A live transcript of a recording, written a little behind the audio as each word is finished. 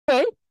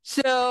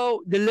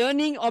So the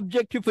learning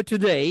objective for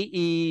today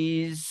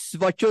is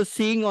what you're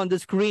seeing on the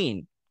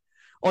screen.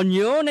 On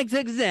your next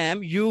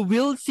exam, you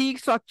will see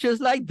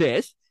structures like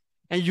this,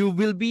 and you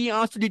will be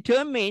asked to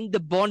determine the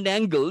bond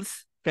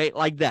angles, okay,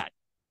 like that.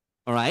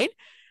 All right.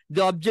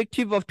 The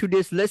objective of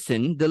today's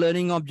lesson, the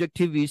learning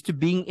objective, is to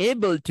being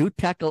able to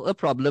tackle a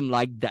problem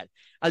like that.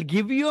 I'll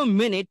give you a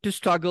minute to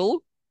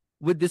struggle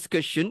with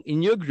discussion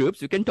in your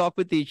groups. You can talk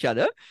with each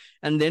other,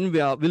 and then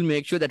we'll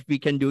make sure that we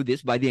can do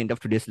this by the end of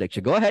today's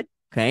lecture. Go ahead.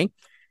 Okay.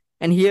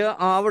 And here are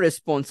our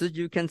responses.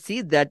 You can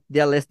see that they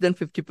are less than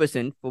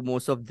 50% for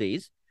most of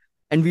these.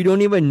 And we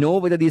don't even know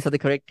whether these are the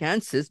correct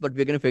answers, but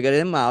we're going to figure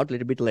them out a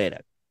little bit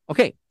later.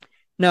 Okay.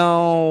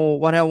 Now,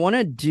 what I want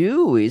to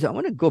do is I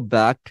want to go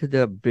back to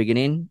the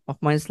beginning of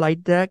my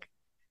slide deck.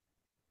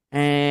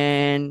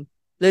 And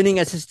learning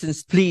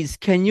assistants, please,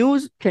 can you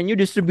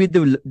distribute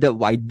the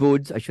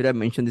whiteboards? I should have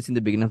mentioned this in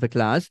the beginning of the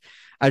class.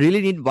 I really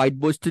need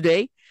whiteboards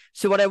today.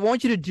 So what I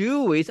want you to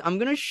do is I'm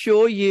going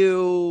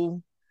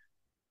to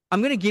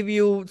give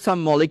you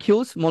some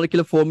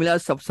molecular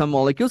formulas of some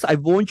molecules. I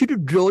want you to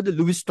draw the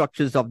Lewis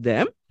structures of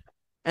them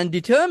and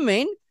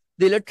determine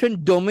the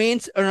electron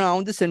domains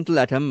around the central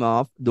atom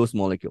of those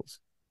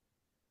molecules.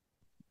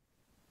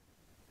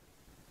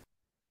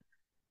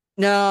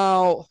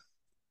 Now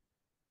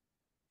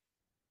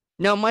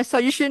my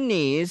suggestion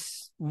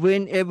is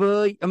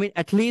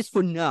at least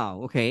for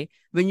now, okay,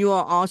 when you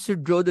are asked to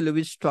draw the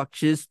Lewis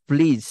structures,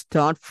 please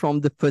start from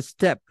the first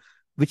step,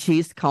 which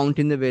is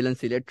counting the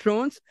valence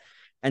electrons.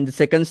 And the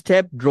second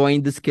step,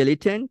 drawing the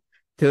skeleton.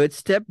 Third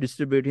step,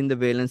 distributing the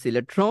valence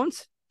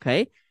electrons,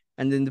 okay?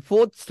 And then the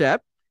fourth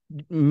step,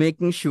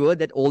 making sure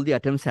that all the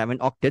atoms have an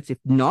octets. If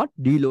not,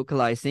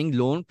 delocalizing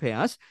lone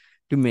pairs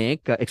to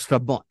make extra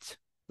bonds,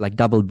 like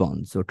double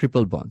bonds or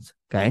triple bonds,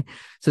 okay?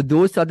 So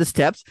those are the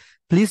steps.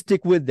 Please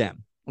stick with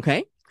them,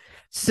 okay?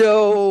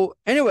 So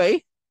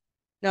anyway,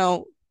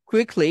 now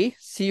quickly,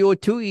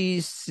 CO2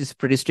 is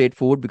pretty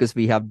straightforward because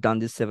we have done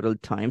this several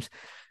times.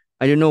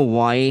 I don't know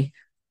why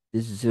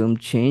this Zoom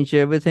changed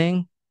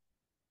everything,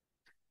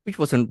 which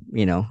wasn't,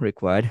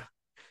 required.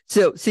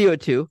 So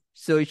CO2,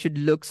 so it should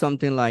look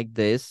something like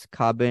this,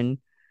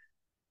 carbon,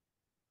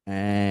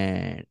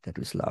 and that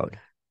was loud.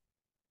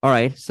 All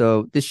right,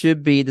 so this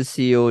should be the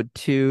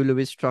CO2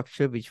 Lewis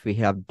structure, which we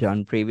have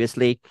done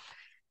previously.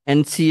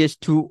 And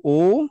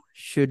CH2O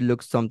should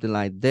look something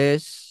like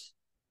this.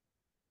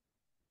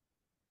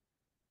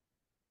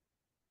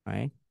 All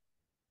right.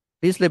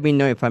 Please let me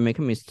know if I make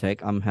a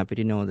mistake. I'm happy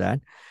to know that.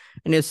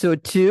 And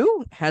SO2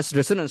 has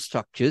resonance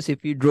structures.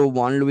 If you draw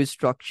one Lewis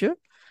structure,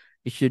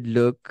 it should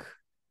look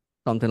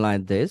something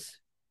like this.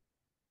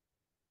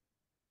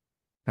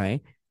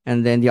 Okay.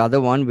 And then the other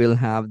one will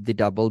have the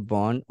double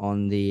bond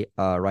on the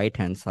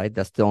right-hand side.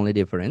 That's the only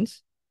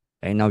difference.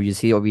 Okay. Now you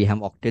see we have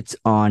octets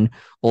on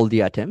all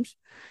the atoms.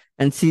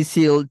 And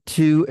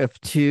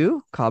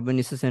CCl2F2, carbon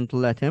is a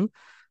central atom.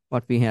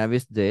 What we have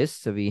is this.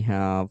 So we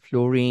have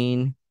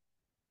fluorine,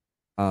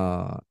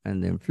 and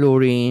then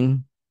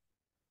fluorine,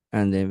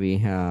 and then we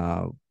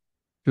have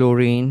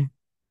fluorine.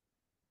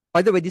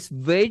 By the way, this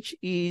wedge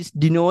is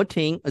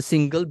denoting a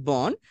single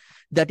bond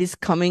that is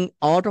coming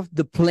out of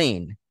the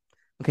plane,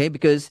 okay?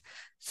 Because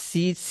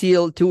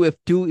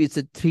CCl2F2 is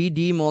a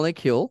 3D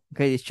molecule,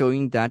 okay? It's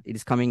showing that it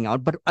is coming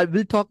out, but I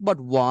will talk about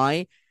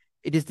why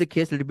it is the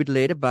case a little bit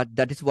later, but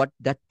that is what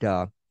that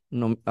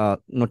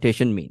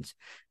notation means.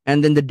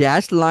 And then the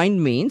dashed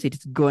line means it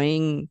is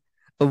going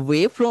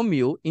away from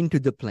you into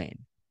the plane.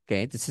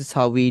 Okay, this is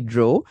how we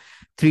draw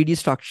 3D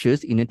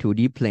structures in a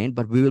 2D plane,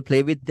 but we will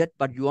play with that,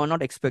 but you are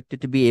not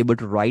expected to be able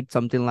to write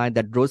something like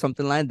that, draw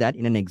something like that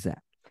in an exam.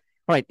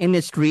 All right,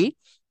 NH3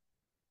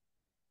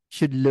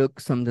 should look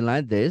something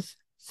like this.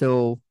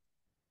 So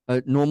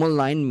a normal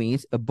line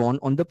means a bond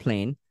on the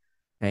plane,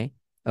 okay?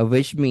 A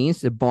wedge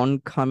means a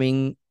bond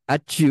coming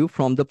at you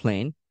from the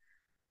plane.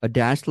 A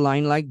dashed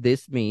line like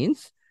this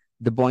means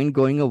the bond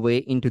going away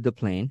into the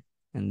plane,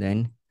 and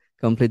then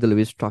complete the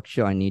Lewis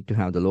structure. I need to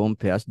have the lone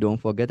pairs. Don't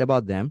forget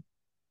about them.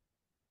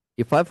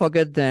 If I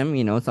forget them,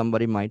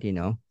 somebody might,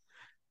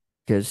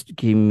 just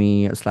give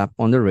me a slap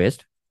on the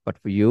wrist. But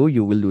for you,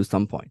 you will lose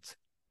some points.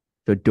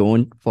 So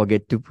don't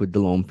forget to put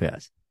the lone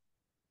pairs.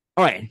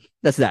 All right,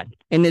 that's that.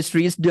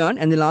 NH3 is done.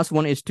 And the last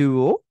one is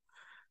 2O.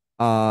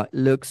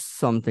 Looks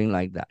something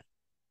like that.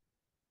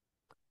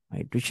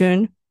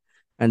 Hydrogen.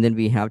 And then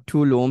we have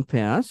two lone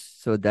pairs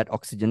so that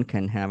oxygen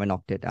can have an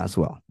octet as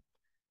well.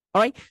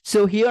 All right,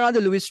 so here are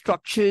the Lewis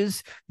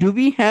structures. Do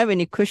we have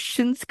any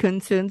questions,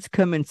 concerns,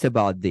 comments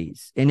about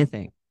these?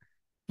 Anything?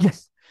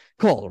 Yes,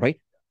 call, right?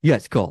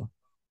 Yes, call.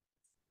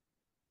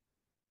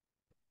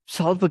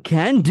 Sulfur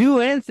can do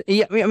anything.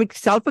 Yeah,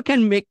 sulfur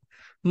can make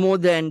more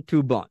than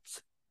two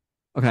bonds.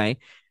 Okay,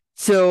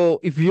 so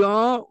if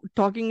you're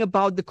talking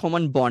about the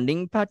common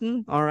bonding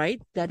pattern, all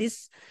right, that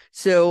is,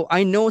 so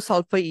I know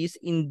sulfur is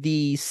in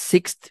the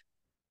 6th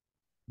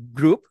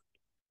group,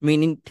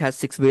 meaning it has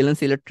 6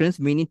 valence electrons,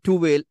 meaning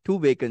two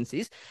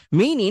vacancies,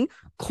 meaning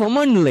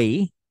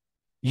commonly,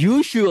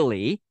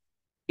 usually,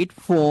 it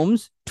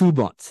forms 2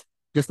 bonds,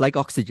 just like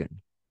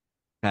oxygen,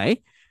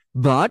 okay?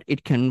 but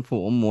it can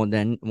form more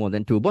than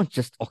two bonds.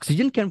 Just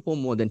oxygen can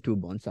form more than two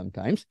bonds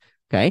sometimes.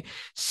 Okay.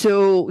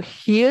 So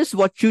here's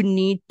what you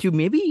need to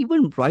maybe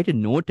even write a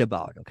note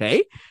about.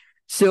 Okay.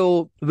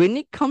 So when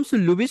it comes to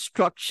Lewis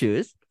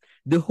structures,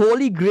 the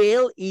holy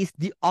grail is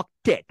the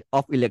octet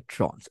of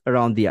electrons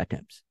around the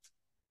atoms.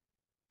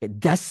 Okay,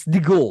 that's the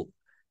goal,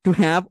 to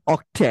have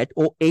octet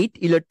or 8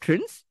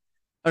 electrons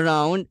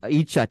around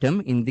each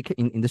atom in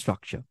the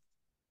structure.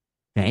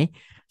 Okay.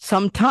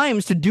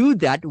 Sometimes to do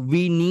that,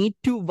 we need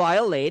to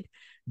violate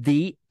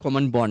the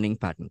common bonding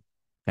pattern.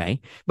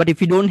 Okay. But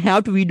if we don't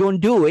have to, we don't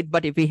do it.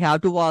 But if we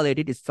have to violate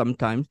it,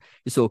 sometimes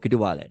it's okay to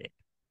violate it.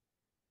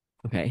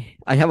 Okay.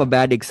 I have a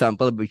bad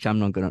example, which I'm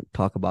not going to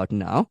talk about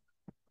now,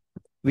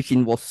 which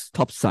involves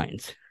stop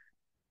signs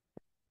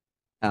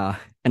and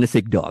a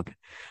sick dog.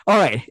 All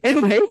right.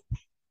 Anyway,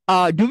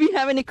 do we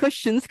have any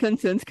questions,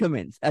 concerns,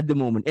 comments at the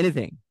moment?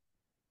 Anything?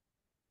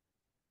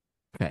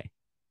 Okay.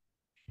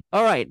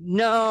 All right.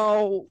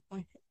 Now,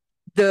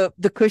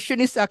 the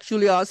question is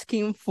actually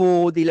asking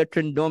for the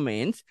electron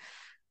domains.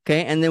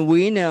 Okay. And then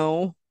we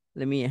know,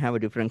 let me have a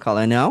different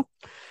color now.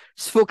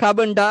 So for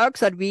carbon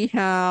dioxide, we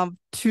have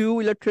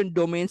 2 electron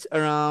domains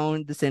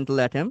around the central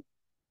atom,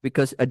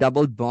 because a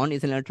double bond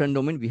is an electron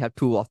domain. We have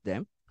 2 of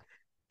them.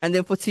 And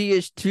then for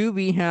CH2,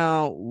 we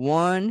have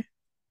 1,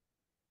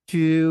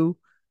 2,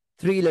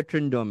 3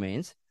 electron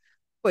domains.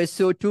 For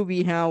SO2,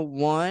 we have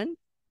 1,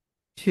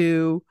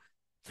 2,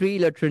 3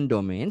 electron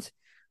domains.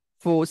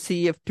 For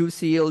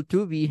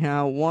CF2Cl2, we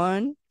have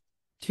 1,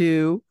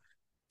 2,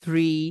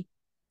 3,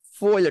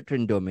 4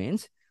 electron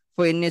domains.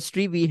 For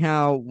NH3, we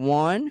have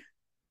 1,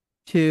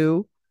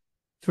 2,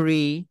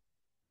 3,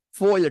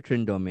 4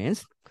 electron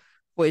domains.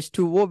 For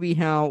H2O, we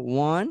have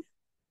 1,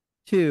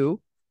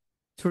 2,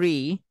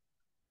 3,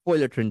 4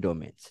 electron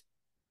domains.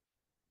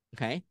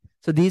 Okay,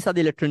 so these are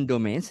the electron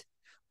domains.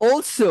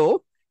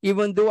 Also,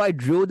 even though I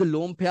drew the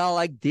lone pair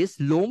like this,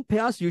 lone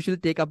pairs usually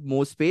take up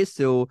more space.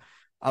 So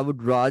I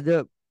would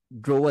rather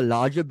draw a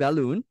larger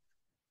balloon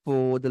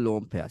for the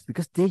lone pairs,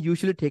 because they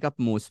usually take up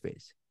more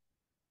space.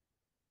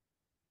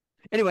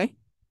 Anyway,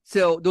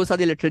 so those are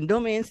the electron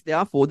domains.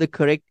 Therefore, the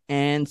correct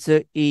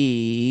answer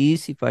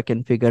is, if I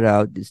can figure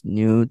out this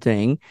new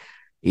thing,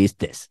 is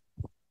this.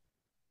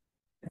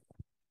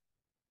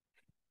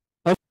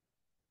 Okay.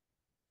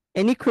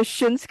 Any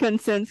questions,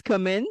 concerns,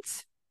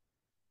 comments?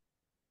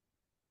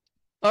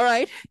 All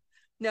right.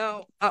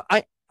 Now,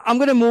 I'm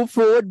gonna move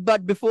forward,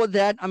 but before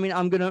that,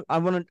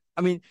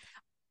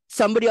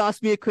 somebody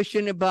asked me a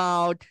question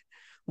about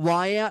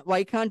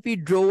why can't we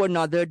draw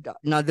another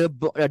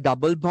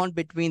double bond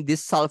between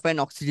this sulfur and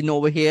oxygen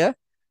over here?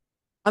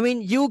 I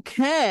mean, you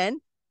can,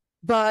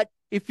 but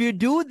if you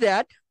do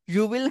that,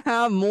 you will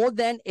have more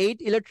than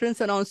 8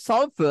 electrons around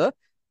sulfur.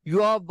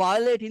 You are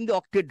violating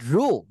the octet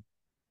rule.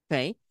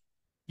 Okay.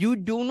 You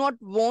do not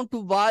want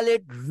to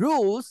violate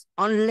rules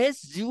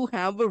unless you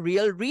have a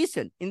real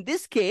reason. In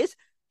this case,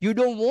 you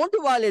don't want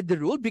to violate the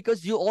rule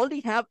because you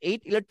already have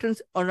 8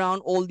 electrons around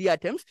all the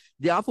atoms.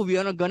 Therefore, we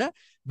are not going to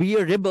be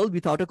a rebel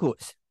without a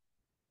cause.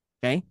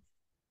 Okay.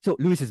 So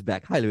Lewis is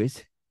back. Hi,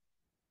 Lewis.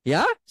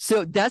 Yeah.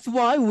 So that's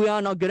why we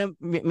are not going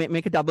to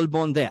make a double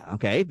bond there.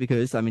 Okay.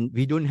 Because,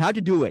 we don't have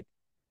to do it.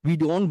 We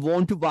don't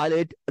want to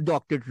violate a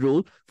octet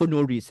rule for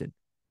no reason.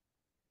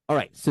 All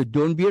right. So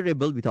don't be a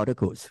rebel without a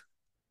cause.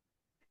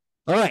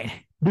 All right.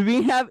 Do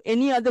we have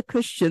any other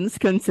questions,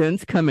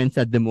 concerns, comments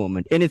at the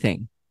moment?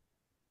 Anything?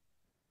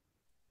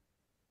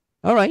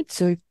 All right.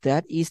 So if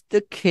that is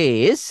the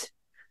case,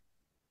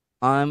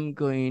 I'm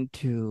going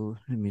to,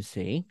 let me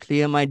see,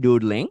 clear my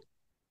doodling.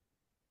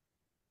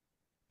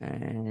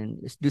 And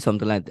let's do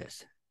something like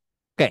this.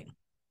 Okay.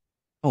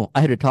 Oh,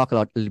 I had to talk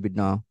a little bit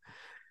now.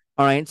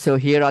 All right. So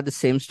here are the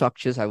same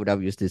structures. I would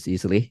have used this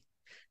easily.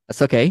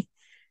 That's okay.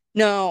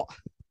 Now,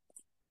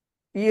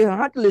 you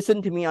have to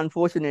listen to me,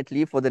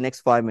 unfortunately, for the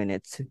next 5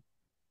 minutes.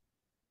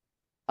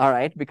 All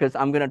right. Because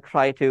I'm going to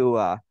try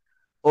to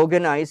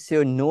organize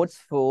your notes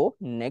for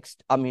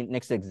next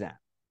exam.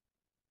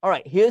 All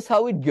right, here's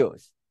how it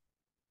goes.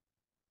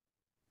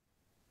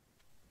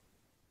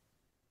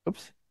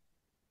 Oops.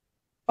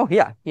 Oh,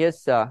 yeah,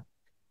 here's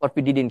what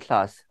we did in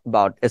class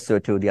about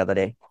SO2 the other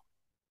day.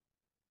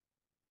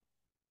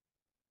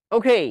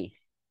 Okay,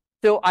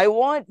 so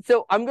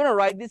I'm going to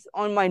write this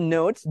on my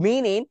notes,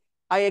 meaning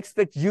I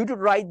expect you to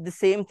write the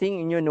same thing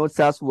in your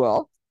notes as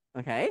well.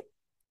 Okay,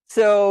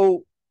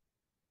 so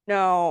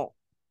now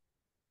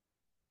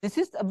this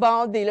is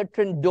about the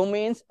electron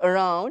domains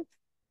around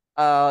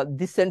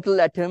the central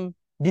atom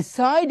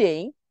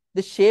deciding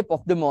the shape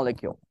of the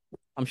molecule.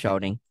 I'm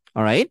shouting.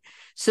 All right.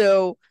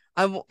 So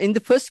in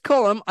the first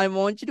column, I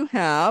want you to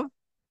have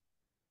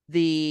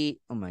the,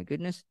 oh my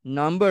goodness,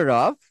 number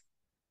of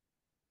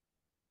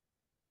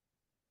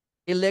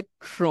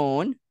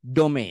electron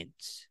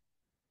domains.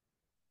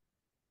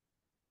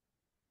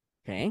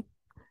 Okay.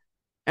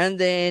 And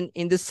then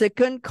in the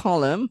second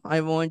column,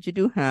 I want you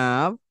to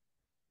have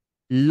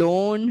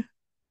lone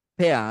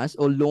pairs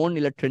or lone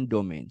electron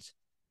domains.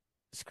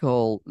 It's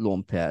called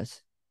lone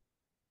pairs.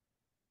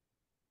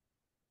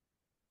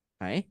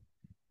 Okay.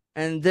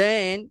 And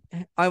then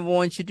I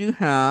want you to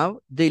have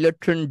the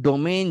electron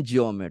domain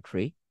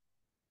geometry.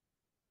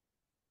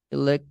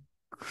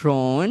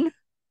 Electron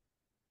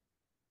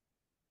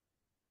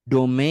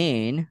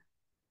domain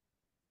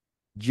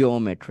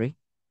geometry.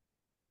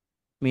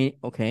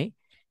 Okay.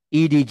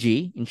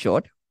 EDG in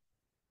short.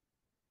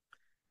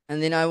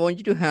 And then I want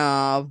you to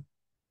have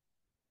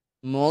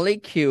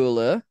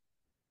molecular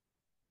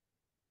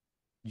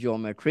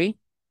geometry.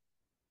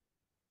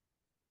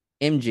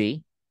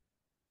 MG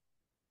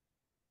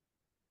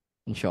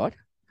in short.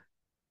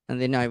 And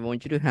then I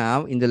want you to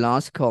have in the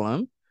last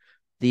column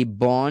the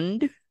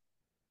bond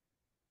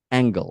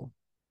angle.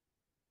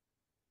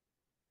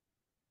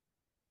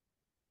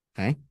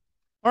 Okay.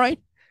 All right.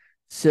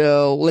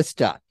 So let's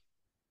start.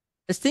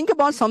 Let's think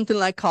about something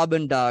like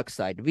carbon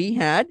dioxide. We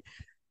had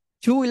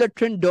 2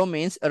 electron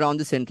domains around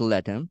the central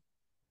atom.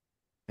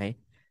 Okay.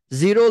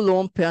 0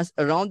 lone pairs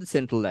around the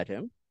central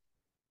atom.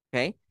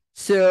 Okay.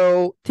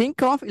 So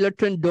think of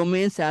electron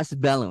domains as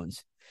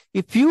balloons.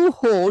 If you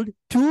hold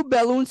 2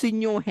 balloons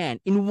in your hand,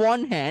 in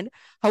one hand,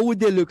 how would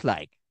they look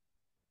like?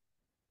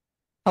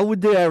 How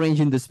would they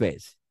arrange in the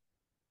space?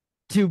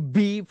 To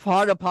be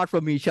far apart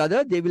from each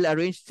other, they will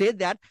arrange, say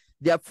that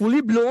they are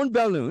fully blown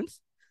balloons.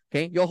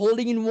 Okay, you're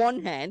holding in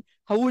one hand.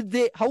 How would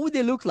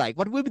they look like?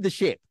 What will be the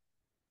shape?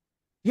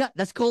 Yeah,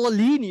 that's called a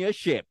linear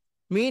shape,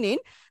 meaning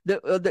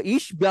the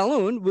each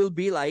balloon will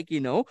be like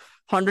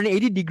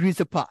 180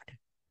 degrees apart.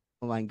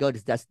 Oh my God,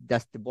 that's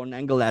the bond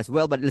angle as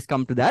well, but let's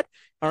come to that.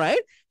 All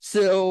right.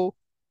 So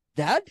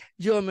that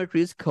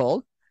geometry is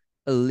called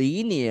a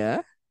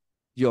linear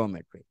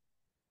geometry.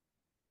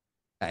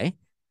 Okay.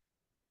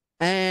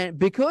 And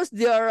because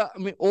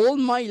all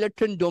my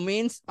electron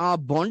domains are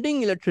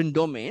bonding electron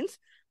domains,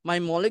 my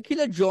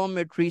molecular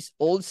geometry is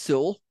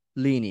also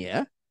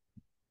linear.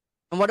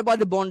 And what about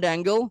the bond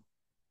angle?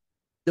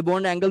 The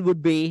bond angle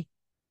would be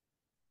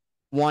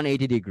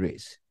 180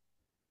 degrees.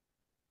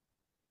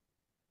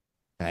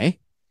 Okay.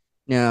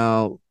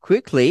 Now,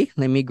 quickly,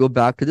 let me go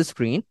back to the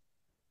screen.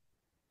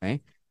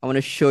 Okay. I want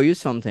to show you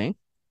something.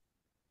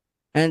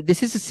 And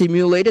this is a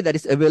simulator that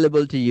is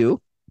available to you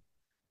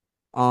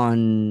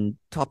on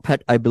Top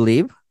Hat, I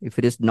believe. If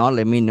it is not,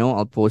 let me know.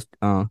 I'll post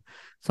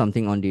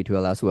something on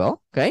D2L as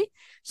well. Okay.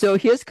 So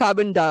here's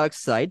carbon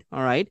dioxide.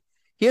 All right.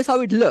 Here's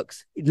how it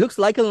looks. It looks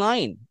like a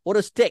line or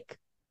a stick.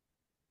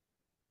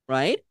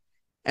 Right.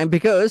 And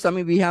because,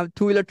 we have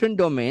 2 electron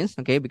domains,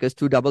 okay, because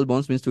 2 double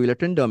bonds means 2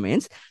 electron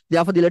domains.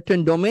 Therefore, the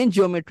electron domain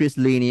geometry is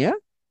linear.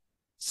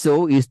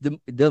 So is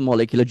the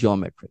molecular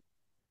geometry.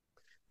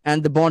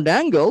 And the bond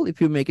angle, if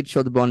you make it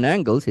show the bond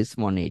angles, is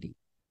 180.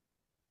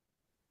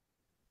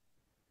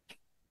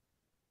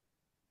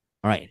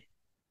 All right.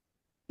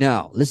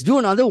 Now, let's do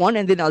another one,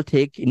 and then I'll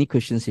take any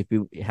questions if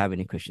you have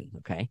any questions,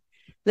 okay?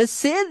 Let's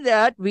say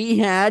that we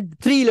had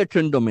 3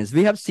 electron domains.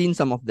 We have seen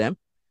some of them,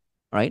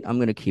 all right? I'm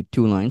going to keep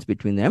 2 lines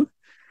between them.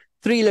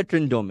 3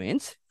 electron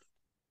domains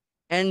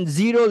and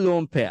 0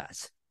 lone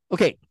pairs.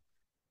 Okay.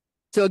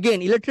 So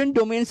again, electron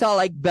domains are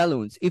like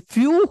balloons. If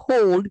you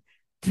hold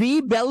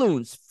 3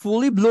 balloons,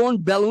 fully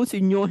blown balloons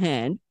in your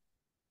hand,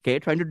 okay,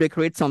 trying to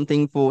decorate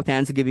something for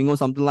Thanksgiving or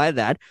something like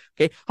that,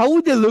 okay, how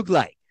would they look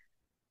like?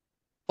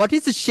 What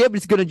is the shape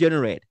it's going to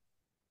generate?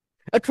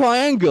 A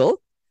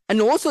triangle,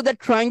 and also that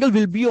triangle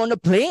will be on a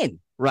plane,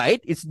 right?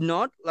 It's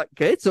not like,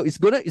 okay, so it's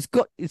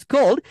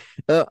called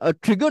a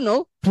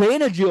trigonal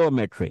planar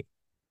geometry,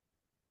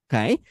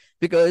 okay?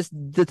 Because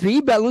the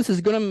 3 balloons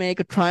is going to make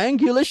a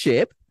triangular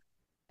shape,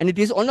 and it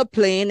is on a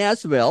plane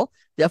as well.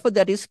 Therefore,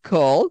 that is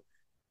called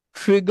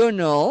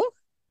trigonal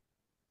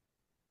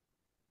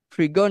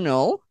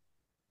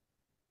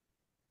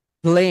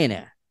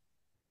planar.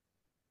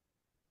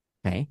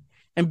 Okay.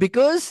 And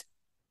because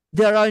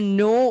there are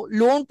no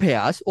lone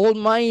pairs, all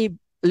my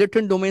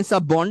electron domains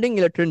are bonding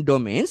electron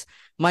domains,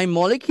 my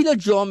molecular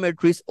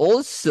geometry is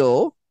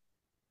also,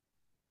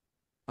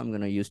 I'm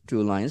going to use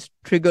 2 lines,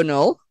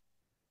 trigonal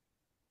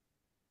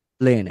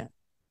planar.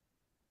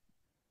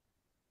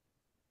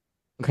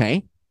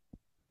 Okay.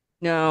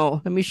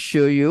 Now, let me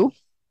show you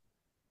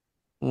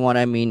what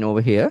I mean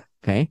over here.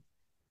 Okay.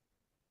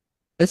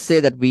 Let's say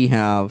that we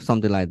have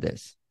something like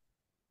this.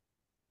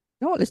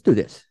 No, let's do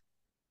this.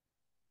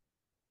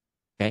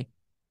 Okay.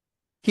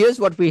 Here's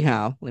what we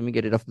have. Let me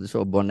get it off the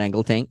sort of bond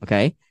angle thing.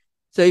 Okay.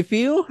 So if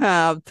you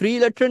have 3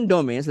 electron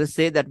domains, let's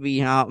say that we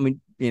have,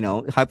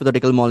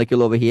 hypothetical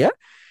molecule over here,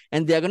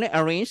 and they're going to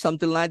arrange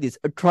something like this,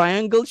 a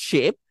triangle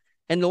shape,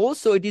 and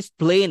also it is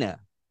planar.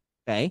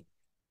 Okay.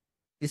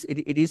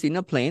 It is in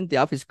a plane,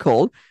 therefore it's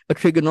called a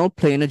trigonal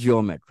planar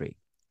geometry.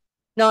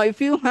 Now,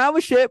 if you have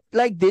a shape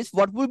like this,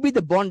 what would be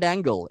the bond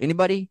angle?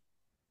 Anybody?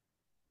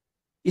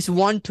 It's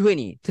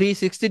 120.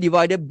 360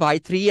 divided by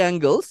 3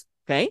 angles.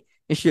 Okay.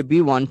 It should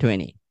be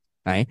 120.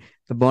 Right.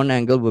 The bond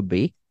angle would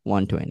be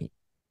 120.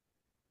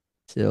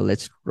 So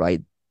let's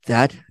write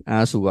that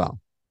as well.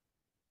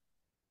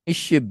 It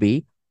should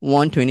be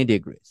 120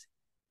 degrees.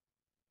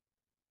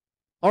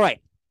 All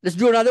right. Let's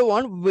do another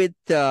one with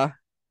 3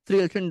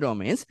 electron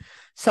domains.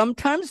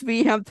 Sometimes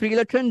we have 3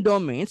 electron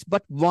domains,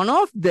 but one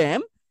of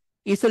them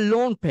is a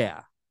lone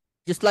pair.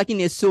 just like in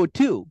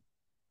SO2,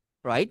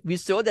 right? We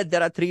saw that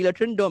there are 3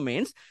 electron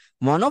domains.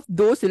 One of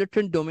those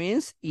electron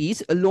domains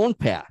is a lone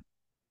pair,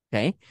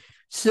 okay?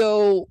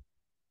 So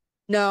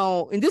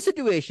now in this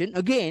situation,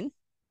 again,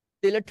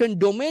 the electron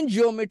domain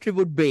geometry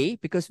would be,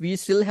 because we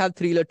still have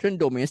 3 electron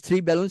domains,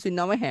 3 balloons in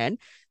our hand,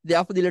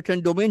 therefore the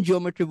electron domain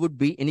geometry would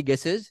be, any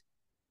guesses?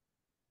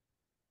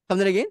 Come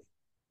then again?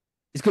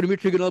 It's going to be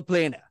trigonal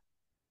planar,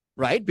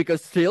 right?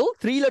 Because still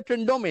 3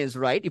 electron domains,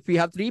 right? If we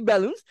have 3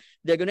 balloons,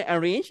 they're going to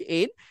arrange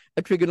in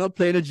a trigonal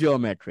planar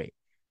geometry.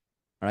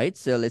 All right,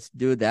 so let's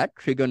do that,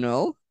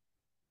 trigonal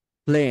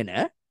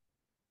planar.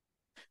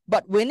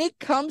 But when it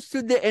comes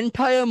to the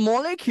entire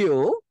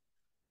molecule,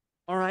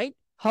 all right,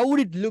 how would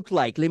it look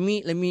like? Let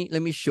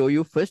me show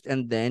you first,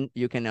 and then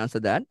you can answer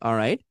that. All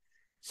right.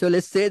 So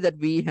let's say that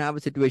we have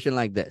a situation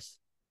like this.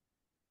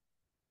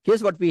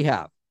 Here's what we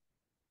have.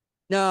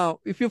 Now,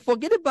 if you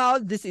forget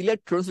about these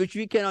electrons, which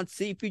we cannot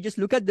see, if you just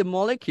look at the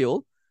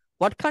molecule,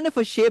 what kind of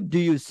a shape do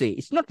you see?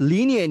 It's not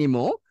linear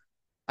anymore.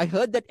 I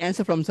heard that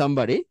answer from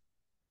somebody.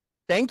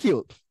 Thank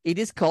you. It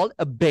is called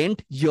a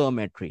bent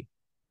geometry.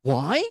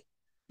 Why?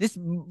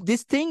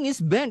 This thing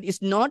is bent.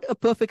 It's not a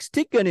perfect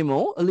stick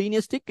anymore, a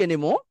linear stick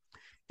anymore.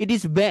 It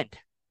is bent.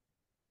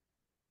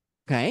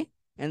 Okay?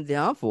 And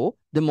therefore,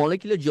 the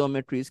molecular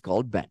geometry is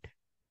called bent.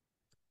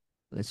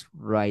 Let's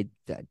write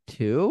that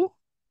too.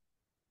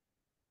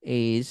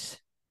 Is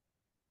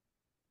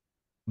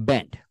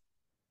bent.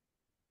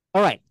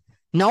 All right.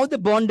 Now the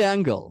bond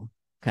angle.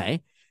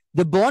 Okay?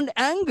 The bond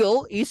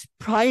angle is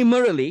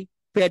primarily,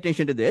 pay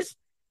attention to this,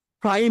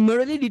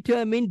 primarily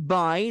determined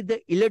by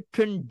the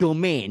electron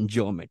domain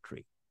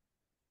geometry.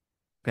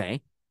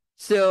 Okay?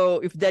 So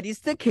if that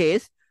is the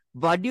case,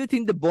 what do you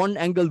think the bond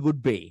angle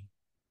would be?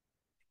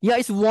 Yeah,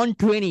 it's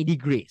 120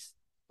 degrees.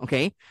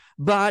 Okay?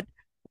 But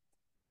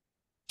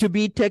to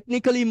be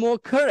technically more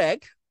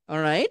correct,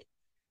 all right,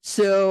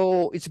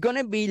 so it's going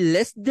to be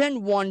less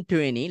than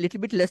 120, a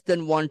little bit less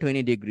than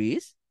 120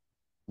 degrees.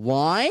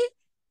 Why?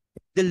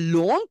 The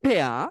lone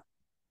pair,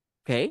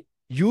 okay,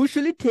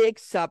 usually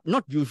takes up,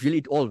 not usually,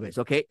 it always,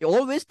 okay, it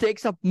always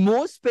takes up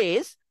more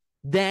space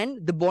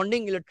than the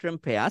bonding electron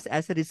pairs.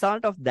 As a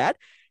result of that,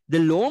 the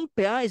lone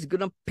pair is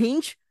going to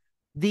pinch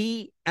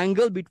the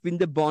angle between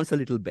the bonds a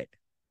little bit.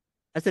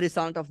 As a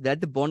result of that,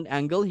 the bond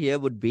angle here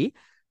would be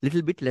a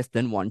little bit less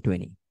than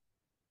 120.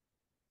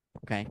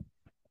 Okay.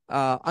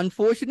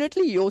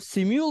 Unfortunately, your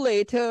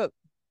simulator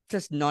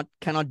just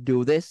cannot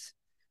do this,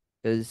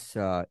 because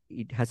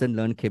it hasn't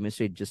learned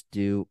chemistry. It just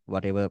do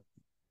whatever,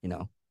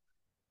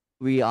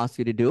 we ask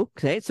you to do.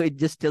 Okay, so it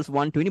just tells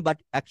 120, but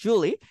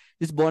actually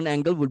this bond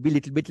angle would be a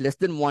little bit less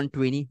than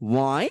 120.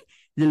 Why?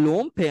 The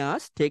lone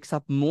pairs takes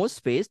up more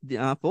space,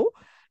 therefore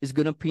it's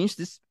going to pinch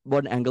this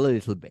bond angle a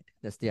little bit.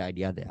 That's the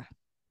idea there.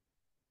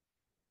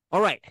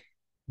 All right.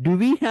 Do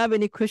we have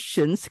any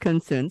questions,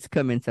 concerns,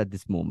 comments at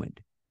this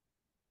moment?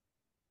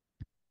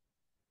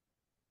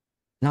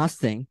 Last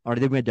thing, or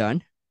then we're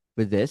done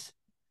with this.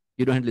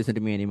 You don't have to listen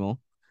to me anymore.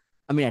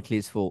 I mean, at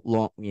least for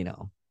long,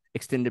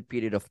 extended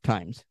period of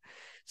times.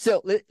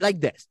 So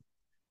like this.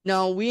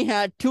 Now we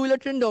had 2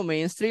 electron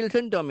domains, 3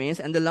 electron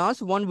domains, and the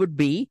last one would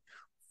be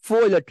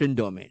 4 electron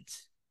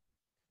domains.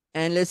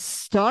 And let's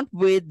start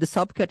with the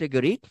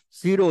subcategory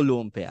 0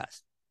 lone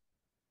pairs,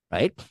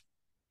 right?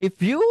 If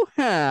you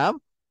have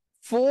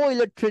 4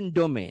 electron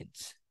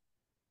domains,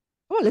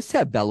 well, let's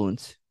have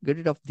balloons. Get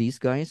rid of these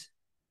guys.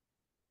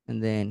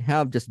 And then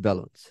have just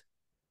balloons.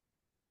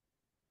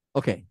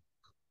 Okay.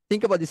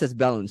 Think about this as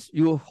balloons.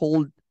 You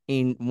hold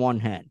in one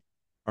hand.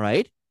 All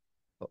right.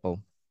 Uh-oh.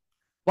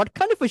 What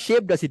kind of a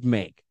shape does it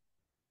make?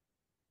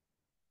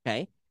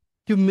 Okay.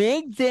 To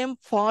make them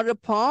far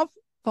apart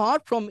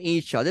from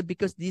each other,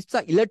 because these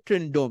are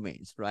electron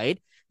domains, right?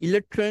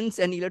 Electrons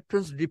and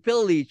electrons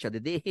repel each other.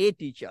 They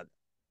hate each other.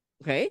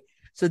 Okay.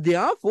 So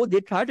therefore, they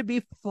try to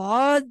be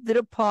farther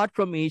apart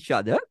from each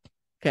other.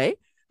 Okay.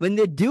 When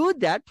they do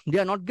that, they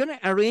are not going to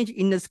arrange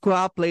in a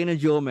square planar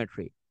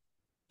geometry.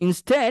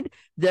 Instead,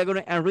 they're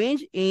going to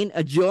arrange in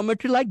a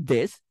geometry like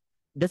this.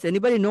 Does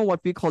anybody know what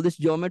we call this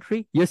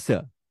geometry? Yes,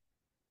 sir.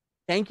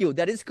 Thank you.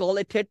 That is called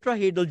a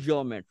tetrahedral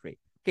geometry.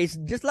 Okay, it's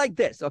just like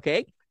this,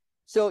 okay?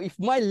 So if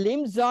my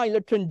limbs are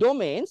electron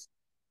domains,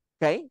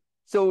 okay,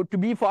 so to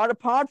be far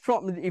apart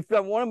from, if I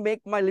want to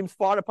make my limbs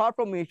far apart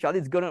from each other,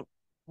 it's gonna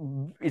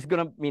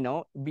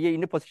be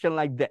in a position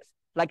like this,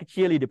 like a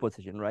cheerleader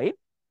position, right?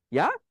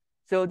 Yeah?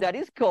 So that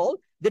is called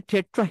the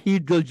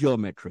tetrahedral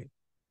geometry.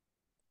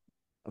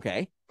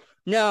 Okay.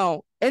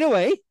 Now,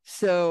 anyway,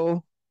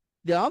 so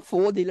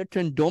therefore the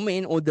electron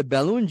domain or the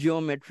balloon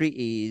geometry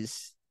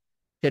is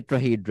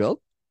tetrahedral.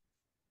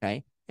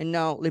 Okay. And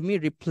now let me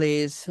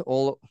replace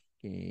all,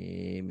 give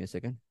me a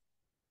second,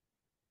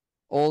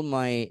 all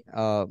my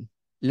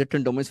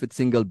electron domains with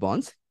single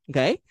bonds.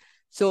 Okay.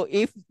 So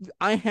if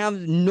I have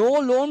no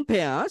lone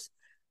pairs,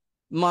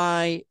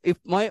 if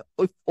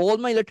all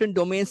my electron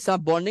domains are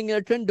bonding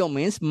electron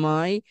domains,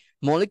 my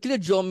molecular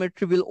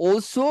geometry will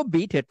also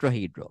be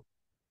tetrahedral.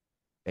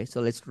 Okay, so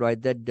let's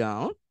write that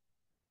down.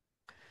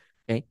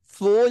 Okay,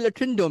 4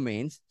 electron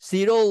domains,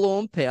 0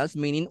 lone pairs,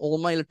 meaning all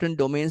my electron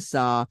domains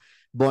are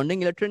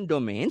bonding electron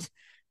domains.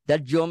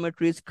 That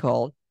geometry is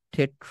called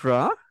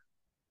tetrahedral.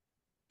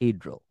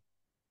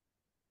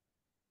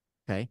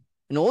 Okay,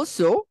 and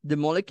also the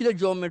molecular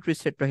geometry is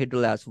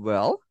tetrahedral as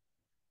well.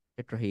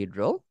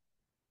 Tetrahedral,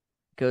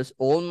 because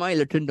all my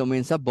electron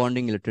domains are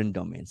bonding electron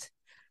domains.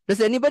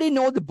 Does anybody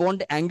know the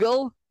bond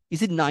angle?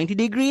 Is it 90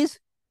 degrees?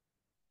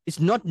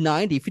 It's not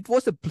 90. If it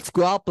was a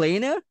square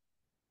planar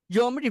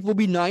geometry, it would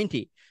be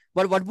 90.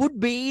 But what would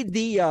be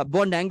the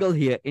bond angle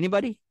here?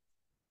 Anybody?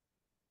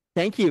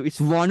 Thank you. It's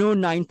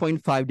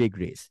 109.5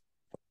 degrees.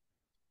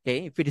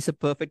 Okay, if it is a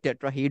perfect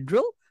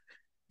tetrahedral,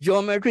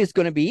 geometry is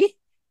going to be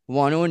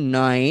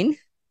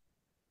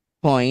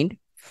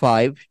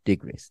 109.5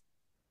 degrees.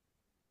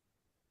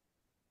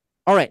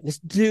 All right, let's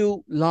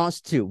do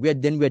last two.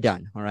 Then we're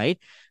done. All right.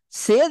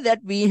 Say that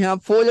we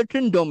have 4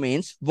 electron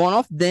domains. One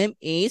of them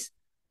is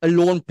a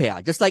lone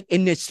pair, just like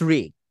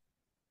NH3.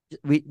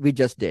 We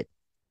just did.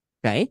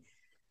 Okay.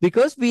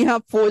 Because we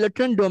have 4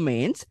 electron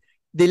domains,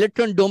 the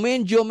electron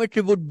domain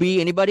geometry would be,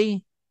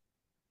 anybody?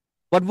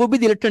 What would be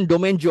the electron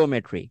domain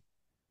geometry?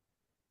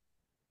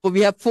 So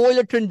we have 4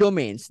 electron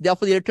domains.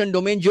 Therefore, the electron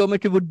domain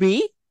geometry would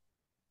be,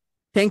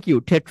 thank you,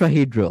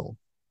 tetrahedral.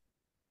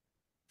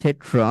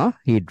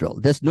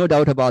 Tetrahedral. There's no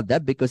doubt about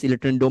that because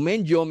electron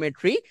domain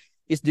geometry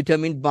is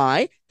determined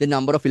by the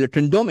number of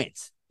electron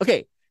domains.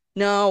 Okay.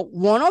 Now,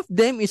 one of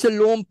them is a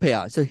lone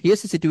pair. So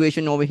here's the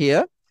situation over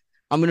here.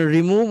 I'm going to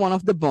remove one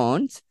of the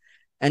bonds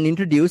and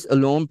introduce a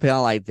lone pair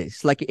like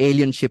this, like an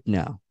alien ship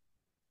now.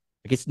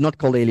 It's not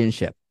called alien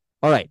ship.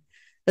 All right.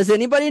 Does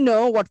anybody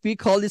know what we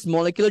call this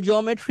molecular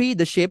geometry,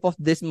 the shape of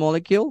this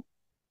molecule?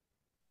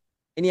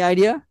 Any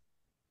idea?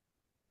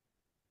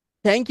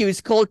 Thank you.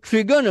 It's called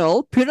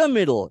trigonal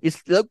pyramidal.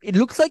 It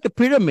looks like a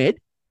pyramid,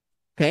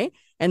 okay?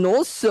 And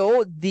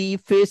also the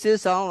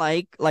faces are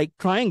like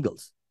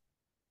triangles,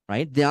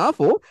 right?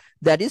 Therefore,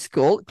 that is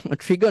called a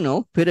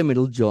trigonal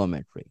pyramidal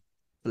geometry.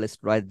 So let's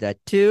write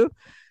that too.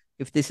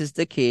 If this is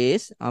the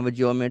case, our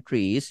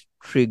geometry is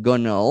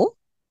trigonal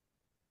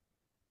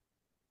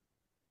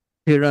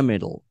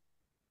pyramidal.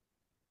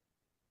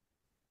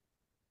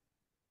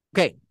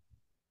 Okay.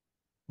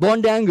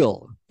 Bond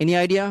angle. Any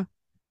idea?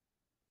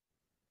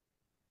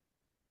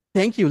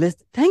 Thank you.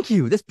 Thank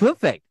you. That's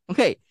perfect.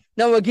 Okay.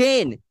 Now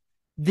again,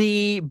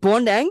 the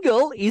bond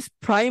angle is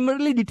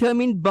primarily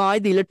determined by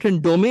the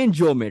electron domain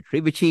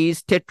geometry, which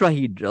is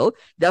tetrahedral.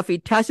 Therefore,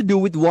 it has to do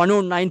with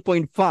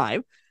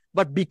 109.5.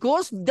 But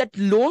because that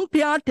lone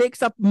pair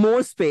takes up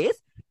more space,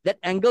 that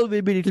angle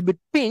will be a little bit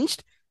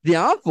pinched.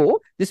 Therefore,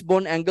 this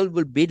bond angle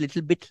will be a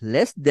little bit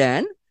less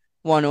than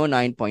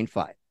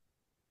 109.5.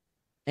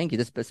 Thank you.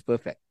 That's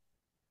perfect.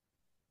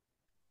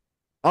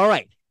 All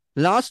right.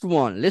 Last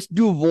one. Let's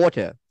do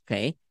water.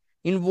 Okay.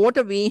 In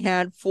water, we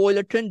had 4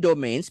 electron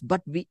domains,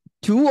 but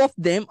 2 of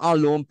them are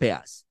lone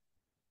pairs.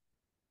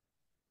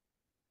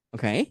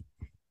 Okay.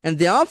 And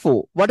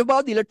therefore, what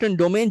about the electron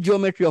domain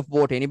geometry of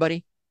water?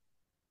 Anybody?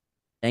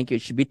 Thank you.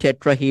 It should be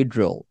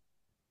tetrahedral.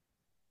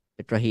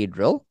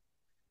 Tetrahedral.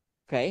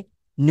 Okay.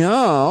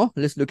 Now,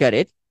 let's look at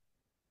it.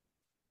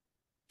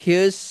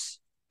 Here's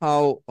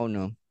how, oh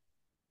no,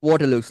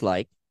 water looks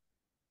like.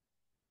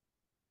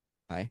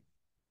 Okay.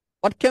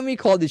 What can we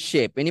call this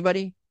shape?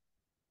 Anybody?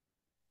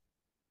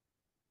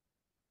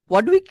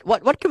 What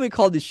can we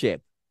call this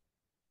shape?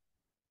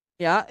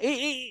 Yeah,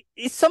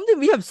 it's something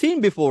we have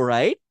seen before,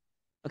 right?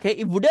 Okay,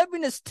 it would have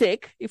been a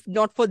stick if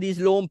not for these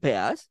lone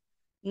pairs.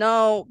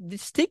 Now, the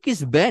stick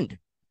is bent.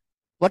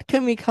 What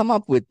can we come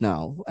up with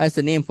now as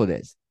a name for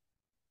this?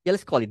 Yeah,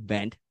 let's call it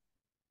bent.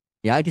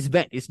 Yeah, it is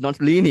bent. It's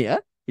not linear.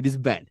 It is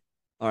bent.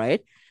 All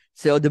right.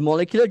 So the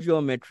molecular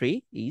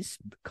geometry is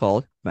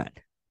called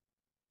bent.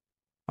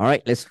 All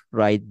right, let's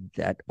write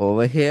that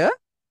over here.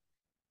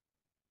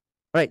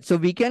 All right, so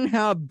we can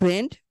have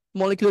bent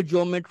molecular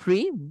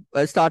geometry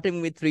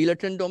starting with 3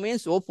 electron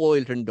domains or 4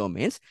 electron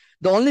domains.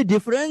 The only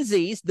difference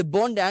is the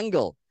bond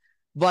angle.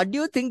 What do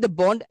you think the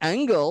bond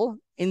angle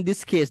in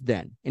this case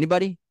then?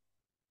 Anybody?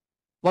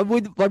 What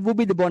would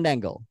be the bond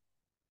angle?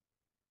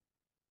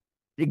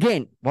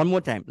 Again, one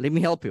more time. Let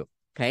me help you.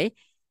 Okay.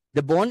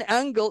 The bond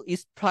angle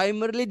is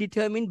primarily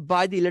determined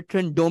by the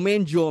electron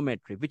domain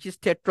geometry, which is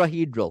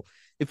tetrahedral.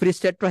 If it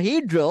is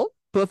tetrahedral,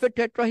 perfect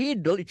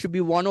tetrahedral, it should be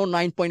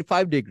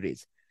 109.5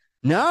 degrees.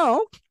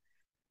 Now,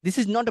 this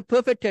is not a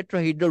perfect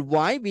tetrahedral.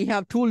 Why? We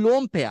have 2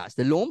 lone pairs.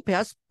 The lone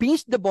pairs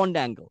pinch the bond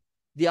angle.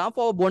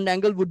 Therefore, our bond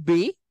angle would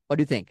be, what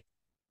do you think?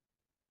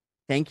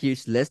 Thank you.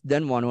 It's less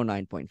than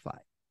 109.5.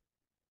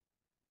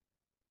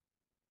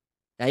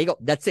 There you go.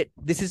 That's it.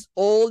 This is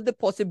all the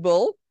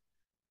possible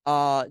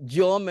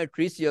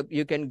geometries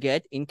you can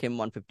get in Chem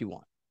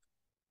 151.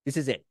 This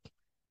is it.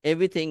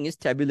 Everything is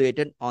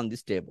tabulated on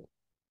this table.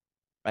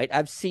 Right?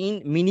 I've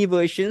seen mini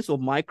versions or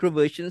micro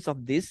versions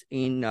of this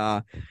in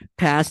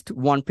past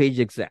one-page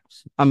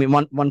exams. I mean,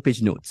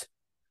 one-page notes.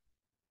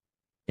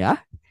 Yeah?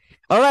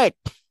 All right.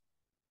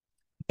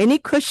 Any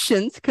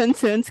questions,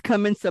 concerns,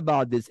 comments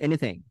about this?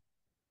 Anything?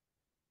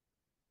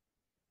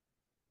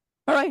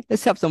 All right,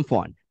 let's have some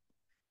fun.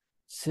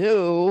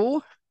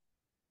 So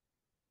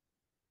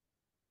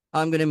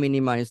I'm going to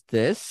minimize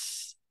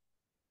this.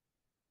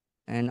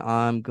 And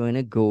I'm going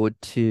to go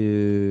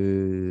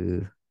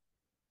to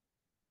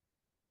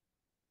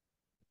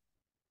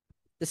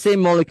the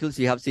same molecules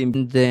you have seen.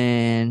 And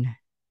then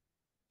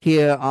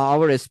here are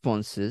our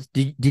responses.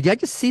 Did I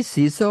just see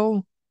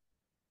CISO?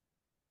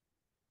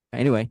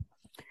 Anyway,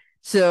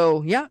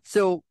 so yeah,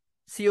 so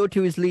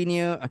CO2 is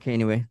linear. Okay,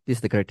 anyway, these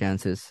are the correct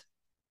answers.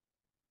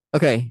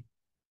 Okay,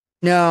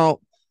 now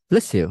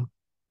let's see.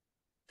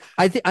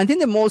 I think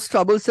the most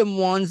troublesome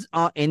ones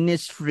are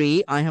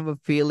NH3. I have a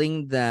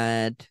feeling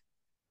that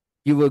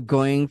you were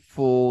going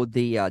for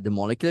the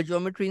molecular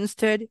geometry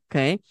instead.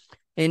 Okay,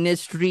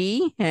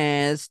 NH3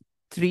 has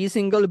 3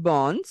 single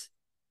bonds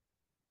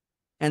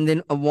and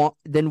then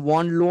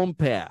one lone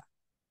pair.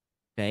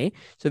 Okay,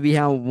 so we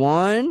have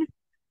 1,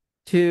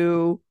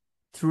 2,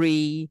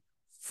 3,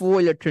 4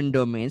 electron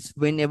domains.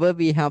 Whenever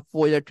we have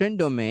 4 electron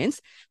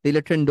domains, the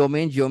electron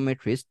domain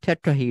geometry is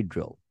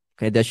tetrahedral.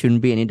 Okay, there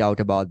shouldn't be any doubt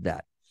about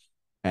that.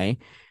 Okay,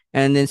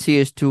 and then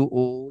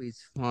CH2O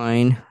is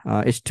fine.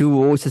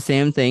 H2O is the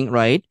same thing,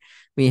 right?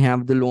 We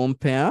have the lone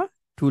pair,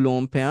 2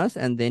 lone pairs,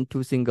 and then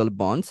 2 single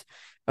bonds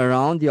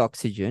around the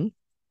oxygen.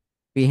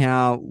 We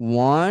have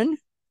 1,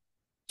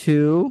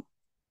 2,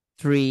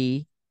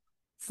 3,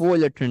 4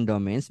 electron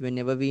domains.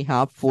 Whenever we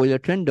have 4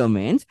 electron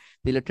domains,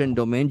 the electron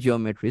domain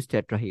geometry is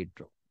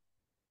tetrahedral.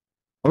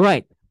 All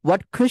right.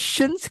 What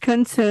questions,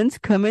 concerns,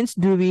 comments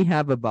do we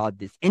have about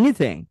this?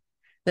 Anything?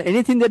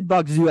 Anything that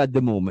bugs you at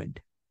the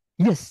moment?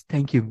 Yes,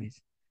 thank you, miss.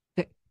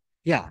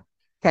 Yeah.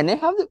 Can I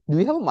have do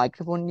we have a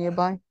microphone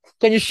nearby?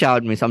 Can you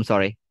shout, miss? I'm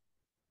sorry.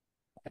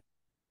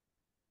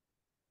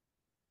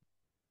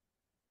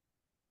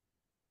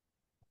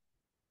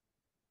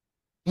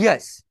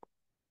 Yes.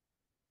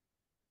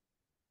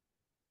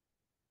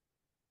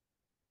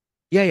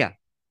 Yeah.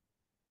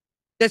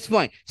 That's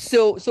fine.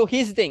 So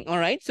here's the thing. All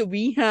right. So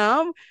we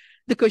have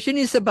the question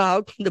is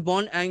about the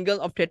bond angle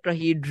of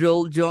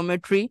tetrahedral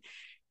geometry.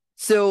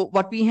 So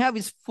what we have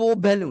is 4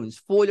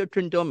 balloons, 4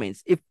 electron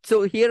domains.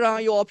 So here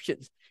are your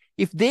options.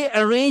 If they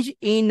arrange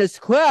in a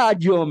square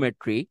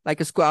geometry,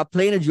 like a square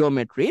planar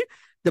geometry,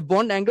 the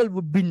bond angle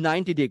would be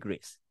 90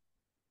 degrees,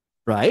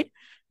 right?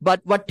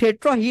 But what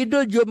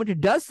tetrahedral geometry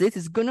does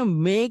is going to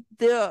make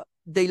the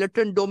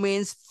electron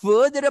domains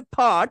further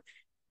apart,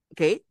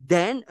 okay,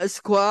 than a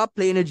square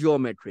planar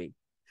geometry,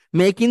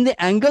 making the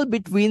angle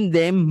between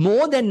them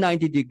more than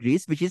 90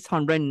 degrees, which is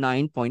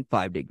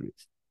 109.5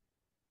 degrees.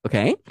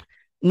 Okay.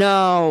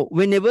 Now,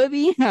 whenever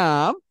we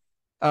have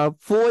 4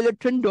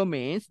 electron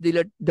domains,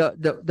 the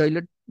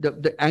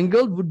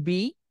angle would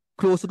be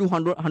closer to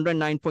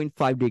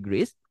 109.5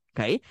 degrees.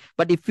 Okay.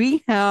 But if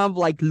we have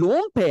like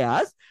lone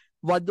pairs,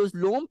 what those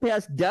lone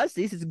pairs does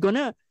is it's going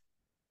to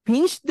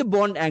pinch the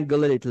bond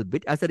angle a little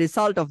bit. As a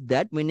result of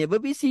that, whenever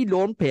we see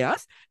lone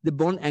pairs, the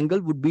bond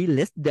angle would be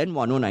less than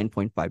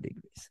 109.5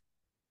 degrees.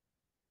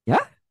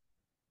 Yeah?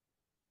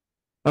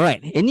 All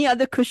right. Any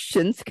other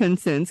questions,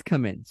 concerns,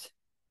 comments?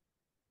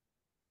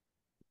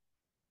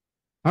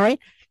 All right.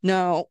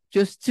 Now,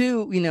 just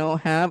to,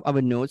 have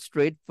our notes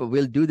straight,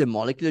 we'll do the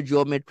molecular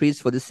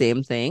geometries for the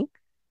same thing.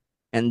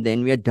 And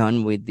then we are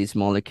done with these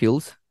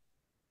molecules.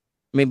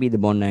 Maybe the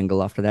bond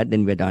angle after that,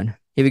 then we're done.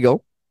 Here we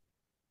go.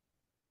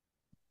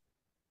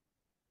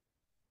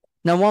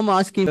 Now, I'm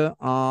asking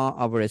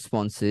our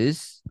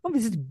responses. Oh,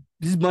 this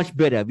is much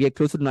better. We are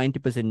close to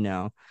 90%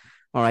 now.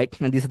 All right.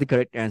 And these are the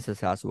correct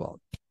answers as well.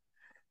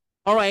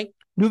 All right.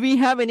 Do we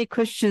have any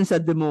questions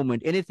at the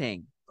moment?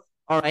 Anything?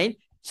 All right.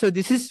 So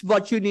this is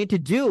what you need to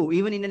do.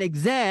 Even in an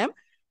exam,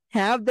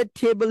 have the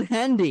table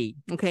handy.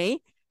 Okay.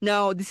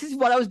 Now, this is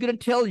what I was going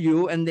to tell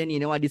you. And then,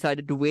 I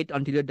decided to wait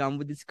until you're done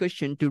with this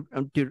question to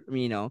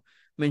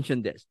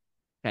mention this.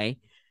 Okay.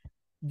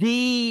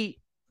 The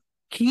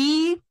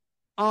key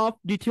of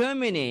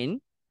determining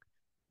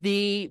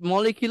the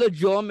molecular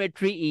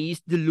geometry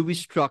is the Lewis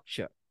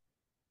structure.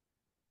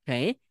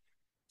 Okay.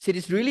 So it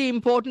is really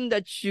important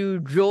that you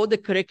draw the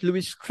correct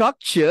Lewis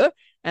structure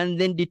and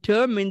then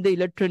determine the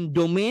electron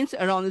domains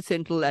around the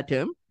central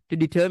atom to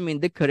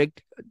determine the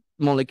correct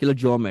molecular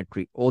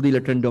geometry or the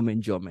electron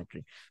domain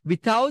geometry.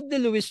 Without the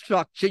Lewis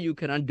structure, you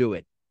cannot do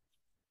it.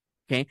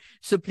 Okay.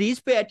 So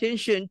please pay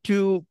attention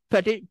to,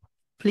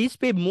 please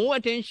pay more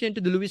attention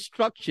to the Lewis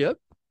structure,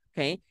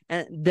 okay,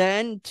 and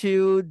then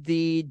to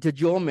the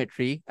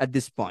geometry at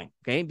this point,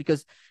 okay,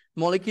 because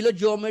molecular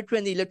geometry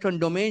and the electron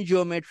domain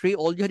geometry,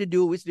 all you have to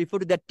do is refer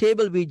to that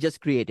table we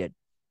just created.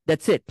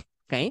 That's it,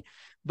 okay?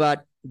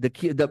 But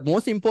the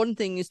most important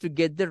thing is to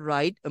get the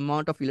right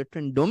amount of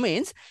electron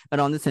domains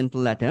around the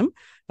central atom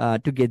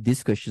to get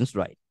these questions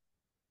right,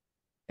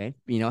 okay?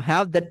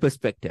 Have that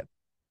perspective.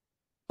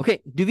 Okay,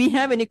 do we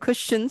have any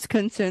questions,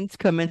 concerns,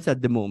 comments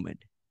at the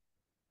moment?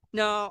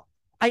 Now,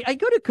 I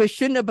got a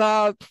question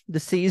about the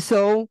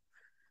CISO.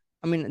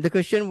 I mean, the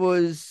question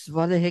was,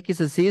 what the heck is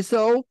a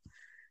CISO?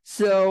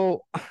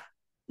 So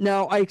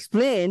now I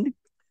explained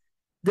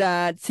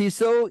that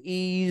CISO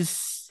is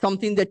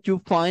something that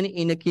you find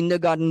in a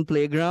kindergarten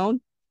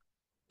playground.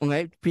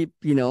 Okay,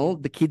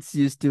 the kids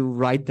used to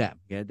ride them.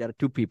 Yeah, there are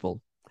two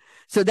people.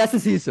 So that's a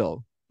seesaw.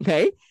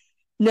 Okay.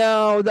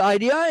 Now the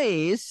idea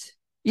is,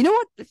 you know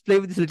what? Let's play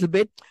with this a little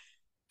bit.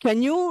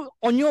 Can you,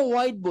 on your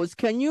whiteboards,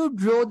 can you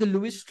draw the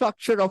Lewis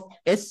structure of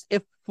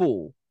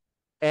SF4?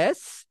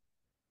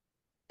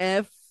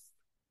 SF4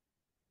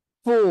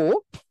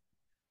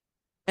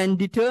 and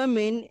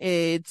determine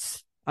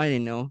its, I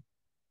don't know,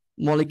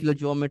 molecular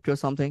geometry or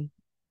something.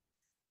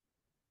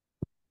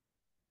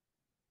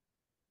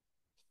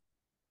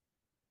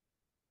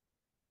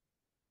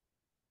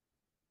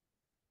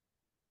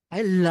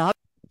 I love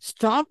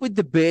start with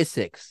the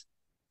basics.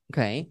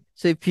 Okay.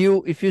 So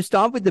if you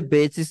start with the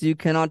basics, you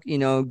cannot,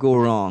 go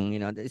wrong.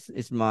 This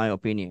is my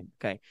opinion.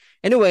 Okay.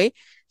 Anyway,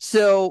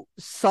 so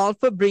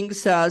sulfur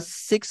brings us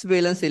 6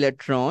 valence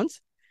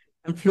electrons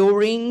and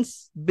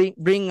fluorines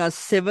bring us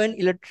 7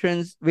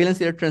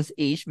 valence electrons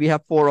each. We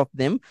have 4 of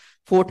them.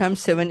 4 times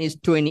 7 is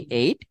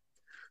 28.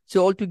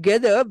 So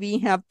altogether we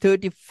have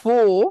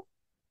 34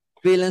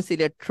 valence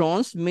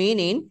electrons,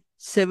 meaning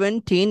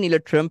 17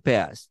 electron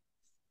pairs.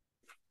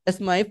 That's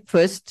my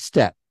first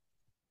step.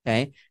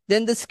 Okay.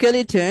 Then the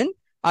skeleton,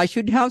 I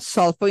should have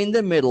sulfur in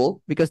the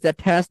middle because that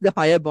has the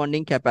higher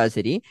bonding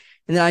capacity.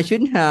 And then I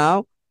should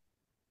have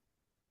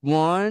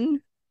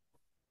 1,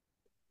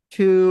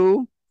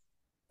 2,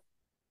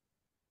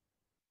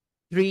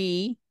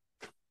 3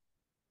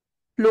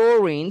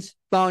 fluorines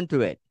bound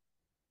to it.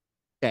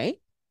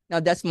 Okay. Now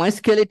that's my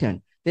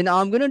skeleton. Then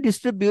I'm going to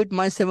distribute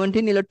my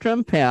 17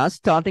 electron pairs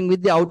starting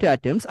with the outer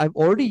atoms. I've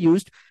already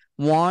used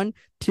 1,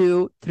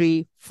 2,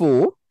 3,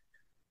 4,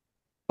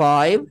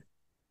 5,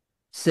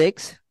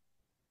 6,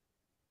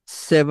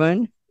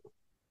 7,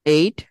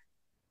 8,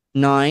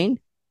 9,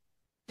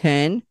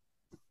 10,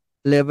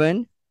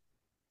 11,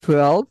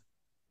 12,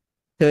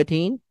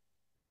 13,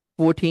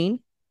 14,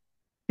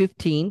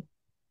 15,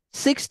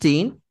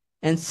 16,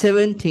 and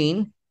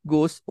 17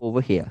 goes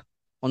over here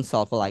on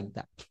sulfur like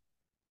that.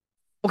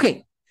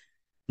 Okay.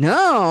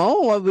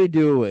 Now what we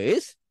do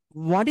is,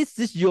 what is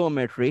this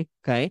geometry?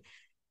 Okay.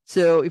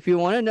 So if you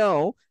want to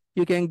know,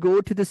 you can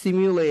go to the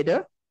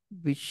simulator,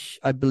 which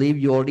I believe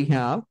you already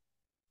have,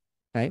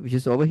 right? Which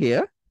is over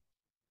here.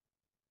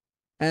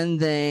 And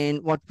then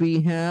what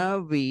we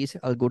have is,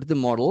 I'll go to the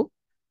model.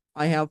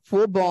 I have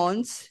 4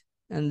 bonds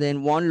and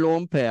then 1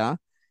 lone pair.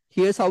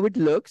 Here's how it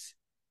looks.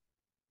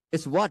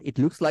 It's what? It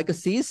looks like a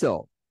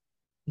seesaw.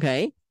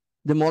 Okay.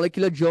 The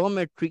molecular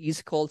geometry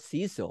is called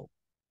seesaw.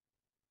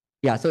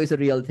 Yeah, so it's a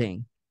real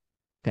thing.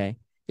 Okay.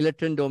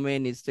 Electron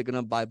domain is taken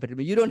by, but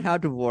you don't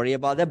have to worry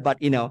about that. But,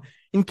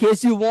 in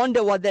case you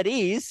wonder what that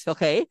is,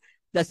 okay,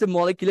 that's the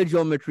molecular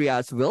geometry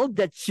as well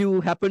that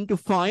you happen to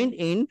find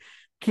in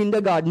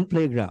kindergarten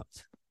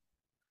playgrounds.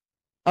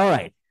 All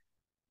right.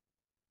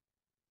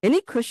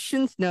 Any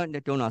questions? No,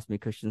 don't ask me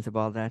questions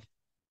about that.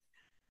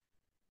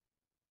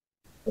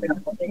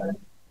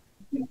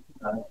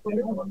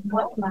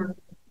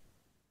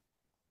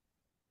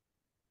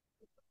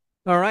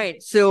 All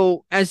right.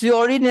 So as you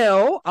already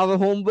know, our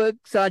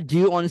homeworks are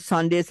due on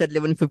Sundays at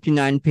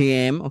 11:59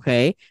 p.m.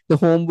 Okay. The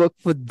homework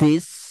for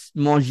this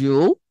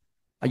module,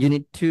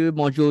 Unit 2,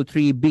 Module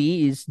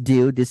 3B is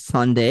due this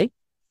Sunday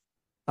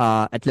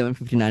at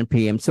 11:59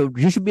 p.m. So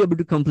you should be able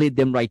to complete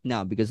them right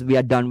now because we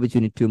are done with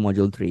Unit 2,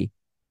 Module 3.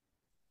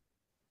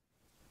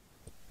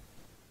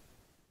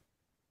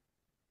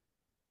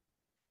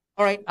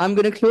 All right. I'm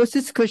going to close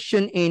this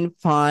question in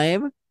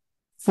 5,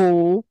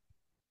 4,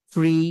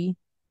 3,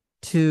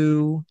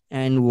 2,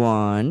 and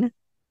 1.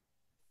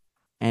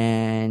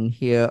 And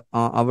here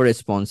are our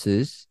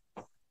responses.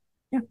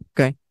 Yeah.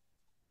 Okay.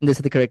 And these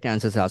are the correct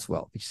answers as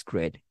well, which is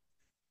great.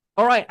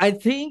 All right. I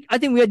think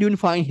we are doing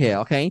fine here.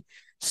 Okay.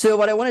 So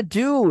what I want to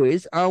do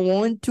is I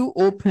want to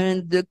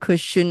open the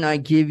question I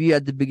gave you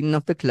at the beginning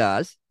of the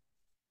class.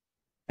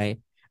 Okay.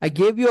 I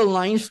gave you a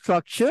line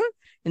structure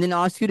and then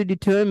ask you to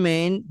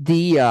determine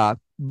the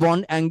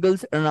bond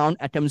angles around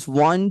atoms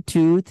 1,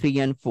 2, 3,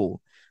 and 4.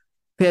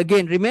 Okay.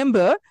 Again,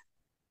 remember,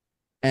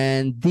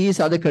 and these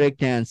are the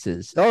correct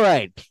answers. All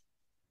right.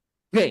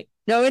 Okay.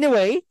 Now,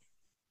 anyway,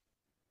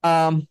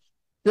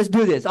 let's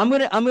do this. I'm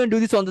gonna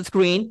do this on the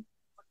screen.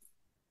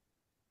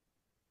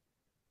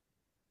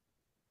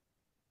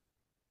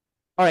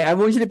 All right, I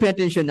want you to pay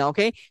attention now,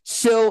 okay?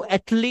 So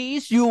at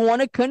least you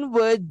want to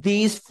convert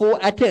these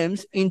 4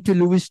 atoms into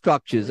Lewis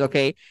structures,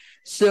 okay?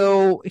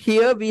 So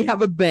here we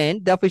have a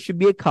band, therefore it should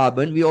be a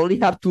carbon. We only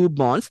have 2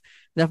 bonds,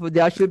 therefore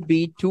there should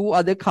be 2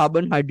 other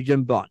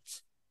carbon-hydrogen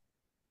bonds.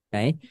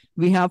 Okay,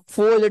 we have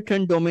 4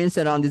 electron domains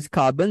around this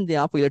carbon.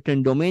 Therefore,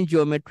 electron domain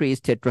geometry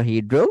is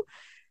tetrahedral.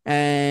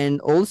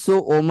 And also,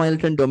 all my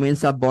electron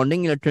domains are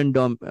bonding electron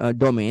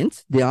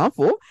domains.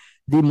 Therefore,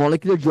 the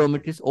molecular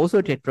geometry is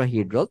also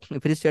tetrahedral.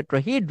 If it is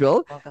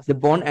tetrahedral, the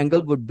bond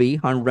angle would be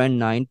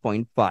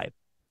 109.5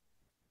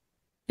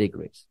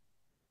 degrees.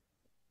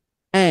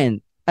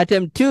 And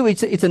atom 2,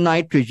 it's a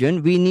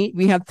nitrogen.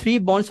 We have 3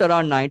 bonds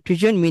around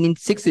nitrogen, meaning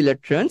 6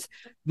 electrons.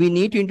 We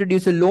need to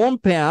introduce a lone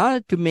pair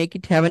to make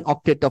it have an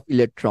octet of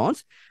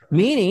electrons,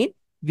 meaning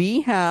we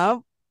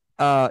have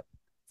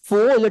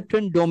 4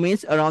 electron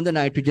domains around the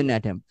nitrogen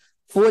atom.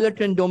 4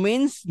 electron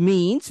domains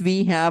means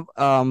we have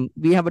a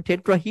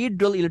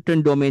tetrahedral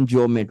electron domain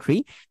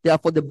geometry.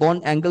 Therefore, the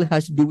bond angle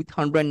has to do with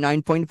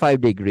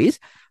 109.5 degrees.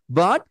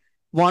 But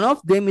one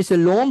of them is a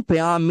lone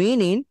pair,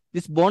 meaning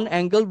this bond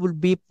angle will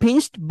be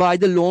pinched by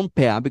the lone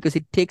pair because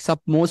it takes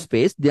up more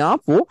space.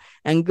 Therefore,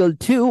 angle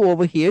 2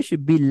 over here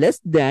should be less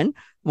than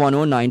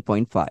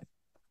 109.5.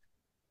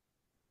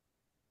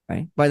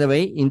 Right. By the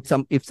way,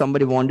 if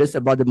somebody wonders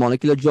about the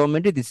molecular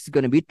geometry, this is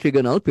going to be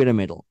trigonal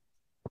pyramidal.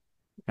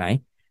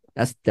 Right.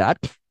 That's that.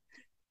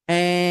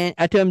 And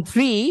atom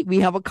 3, we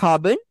have a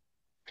carbon.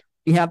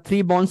 We have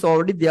 3 bonds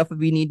already. Therefore,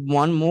 we need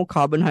one more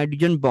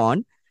carbon-hydrogen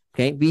bond.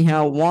 Okay. We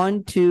have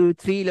 1, 2,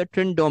 3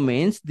 electron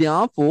domains.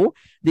 Therefore,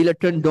 the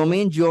electron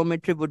domain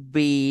geometry would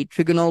be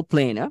trigonal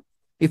planar.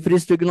 If it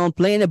is trigonal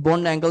planar,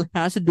 bond angle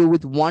has to do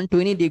with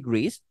 120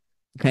 degrees.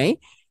 Okay.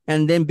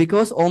 And then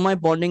because all my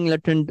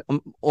electron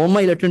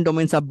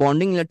domains are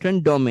bonding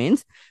electron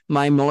domains,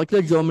 my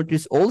molecular geometry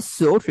is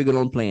also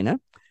trigonal planar.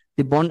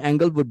 The bond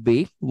angle would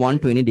be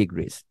 120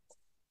 degrees.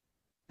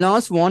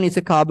 Last one is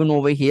a carbon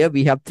over here.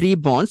 We have 3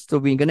 bonds. So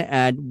we're going to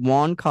add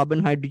 1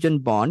 carbon-hydrogen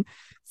bond.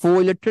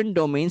 4 electron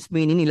domains,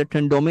 meaning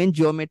electron domain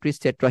geometry is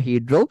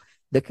tetrahedral.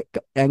 The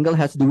angle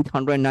has to do with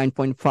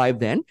 109.5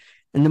 then.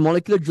 And the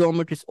molecular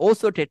geometry is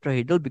also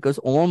tetrahedral because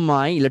all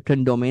my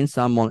electron domains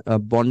are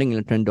bonding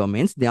electron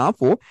domains.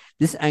 Therefore,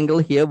 this angle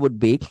here would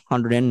be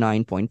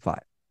 109.5.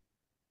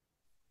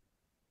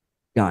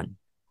 Done.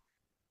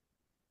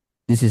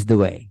 This is the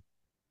way.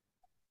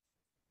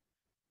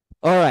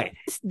 All right.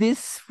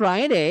 This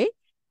Friday,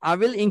 I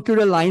will include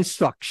a line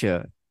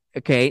structure.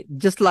 Okay.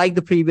 Just like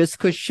the previous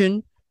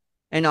question,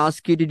 and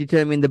ask you to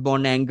determine the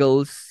bond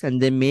angles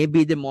and then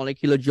maybe the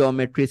molecular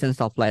geometries and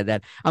stuff like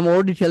that. I'm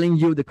already telling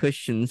you the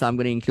questions I'm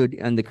going to include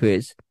in the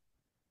quiz.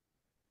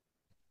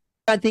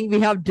 I think we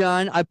have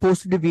done, I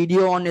posted a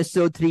video on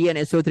SO3 and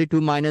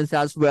SO32 minus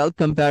as well,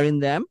 comparing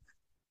them.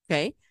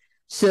 Okay.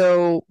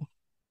 So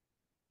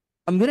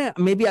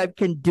maybe I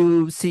can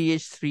do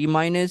CH3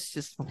 minus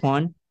just for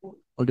fun.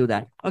 I'll do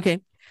that. Okay.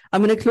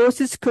 I'm going to close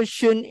this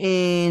question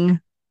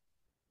in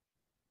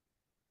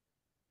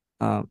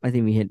I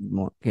think we hit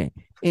more. Okay.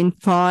 In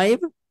 5,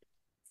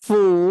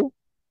 4,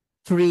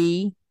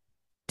 3,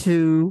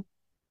 2,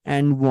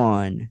 and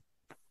 1.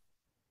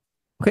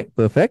 Okay,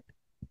 perfect.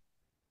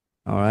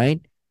 All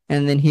right.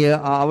 And then here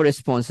are our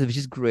responses, which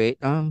is great.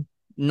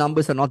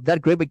 Numbers are not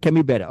that great, but can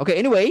be better. Okay,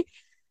 anyway.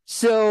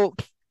 So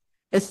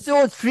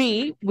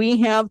SO3,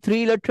 we have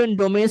 3 electron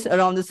domains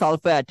around the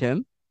sulfur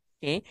atom.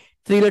 Okay.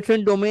 3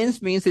 electron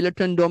domains means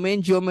electron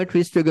domain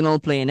geometry is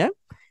trigonal planar.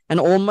 And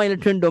all my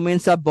electron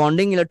domains are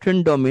bonding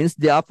electron domains.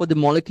 Therefore, the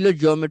molecular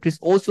geometry is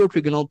also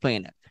trigonal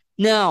planar.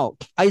 Now,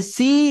 I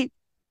see,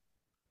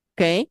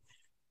 okay,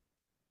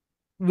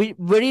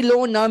 very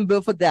low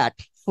number for that,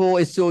 for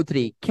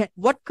SO3.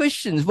 What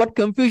questions, what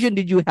confusion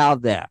did you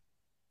have there?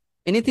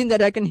 Anything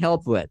that I can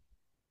help with?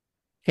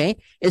 Okay,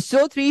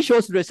 SO3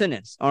 shows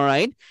resonance, all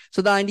right?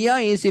 So the idea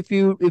is if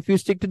you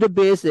stick to the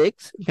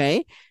basics,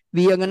 okay,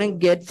 we are going to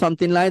get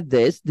something like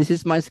this. This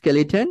is my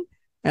skeleton,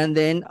 and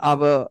then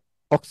our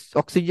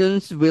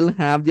oxygens will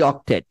have the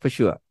octet for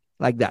sure,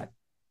 like that,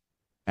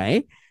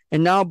 right?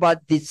 And now,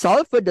 but the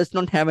sulfur does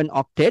not have an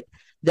octet.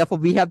 Therefore,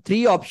 we have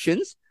 3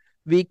 options.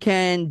 We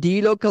can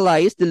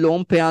delocalize the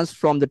lone pairs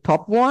from the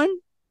top one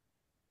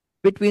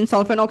between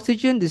sulfur and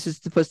oxygen. This is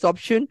the first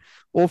option.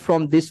 Or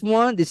from this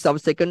one, this is our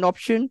second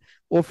option.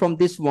 Or from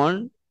this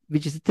one,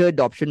 which is the third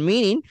option,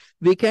 meaning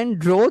we can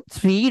draw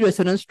 3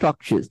 resonance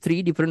structures,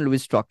 3 different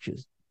Lewis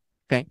structures.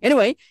 Okay.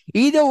 Anyway,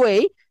 either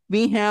way,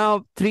 we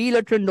have 3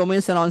 electron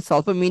domains around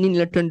sulfur, meaning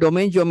electron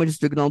domain geometry is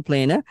trigonal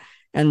planar.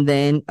 And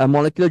then a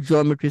molecular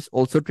geometry is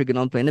also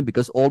trigonal planar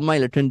because all my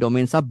electron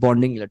domains are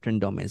bonding electron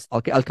domains.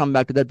 Okay, I'll come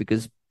back to that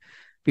because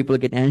people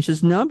get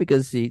anxious now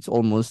because it's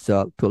almost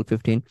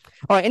 12:15.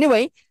 All right,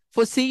 anyway,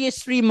 for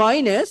CH3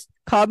 minus,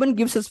 carbon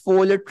gives us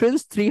 4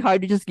 electrons, 3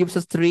 hydrogens gives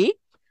us 3,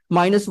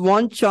 minus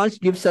 1 charge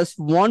gives us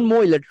 1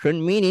 more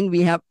electron, meaning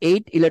we have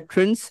 8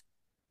 electrons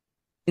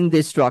in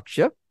this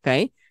structure.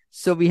 Okay.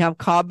 So we have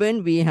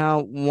carbon, we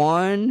have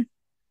 1,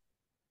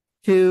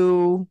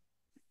 2,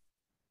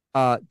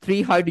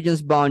 3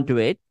 hydrogens bound to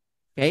it.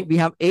 Okay, we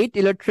have 8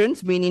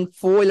 electrons, meaning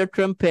 4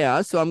 electron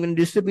pairs. So I'm going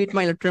to distribute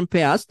my electron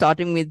pairs,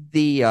 starting with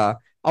the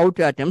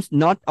outer atoms,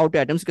 not outer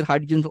atoms, because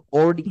hydrogens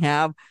already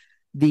have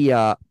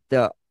the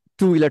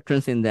 2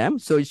 electrons in them.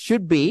 So it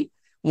should be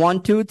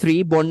 1, 2,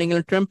 3 bonding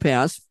electron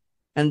pairs,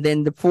 and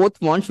then the 4th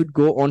one should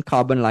go on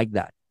carbon like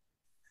that.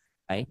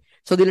 Right.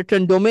 So the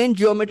electron domain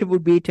geometry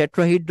would be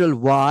tetrahedral.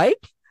 Why?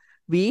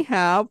 We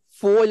have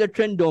 4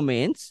 electron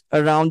domains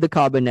around the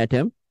carbon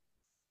atom.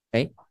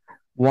 Okay.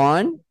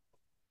 1,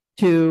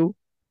 2,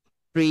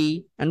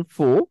 3, and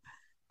 4.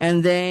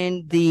 And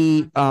then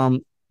the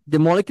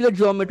molecular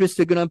geometry is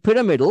trigonal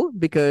pyramidal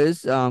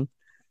because when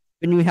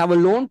you have a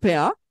lone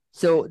pair,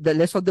 so the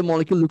rest of the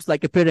molecule looks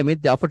like a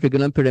pyramid, therefore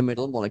trigonal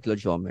pyramidal molecular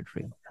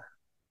geometry.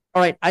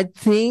 All right, I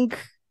think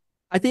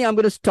I'm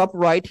going to stop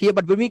right here.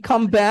 But when we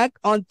come back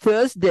on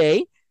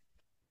Thursday,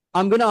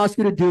 I'm going to ask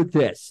you to do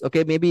this.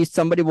 Okay. Maybe if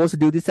somebody wants to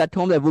do this at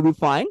home, that will be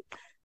fine.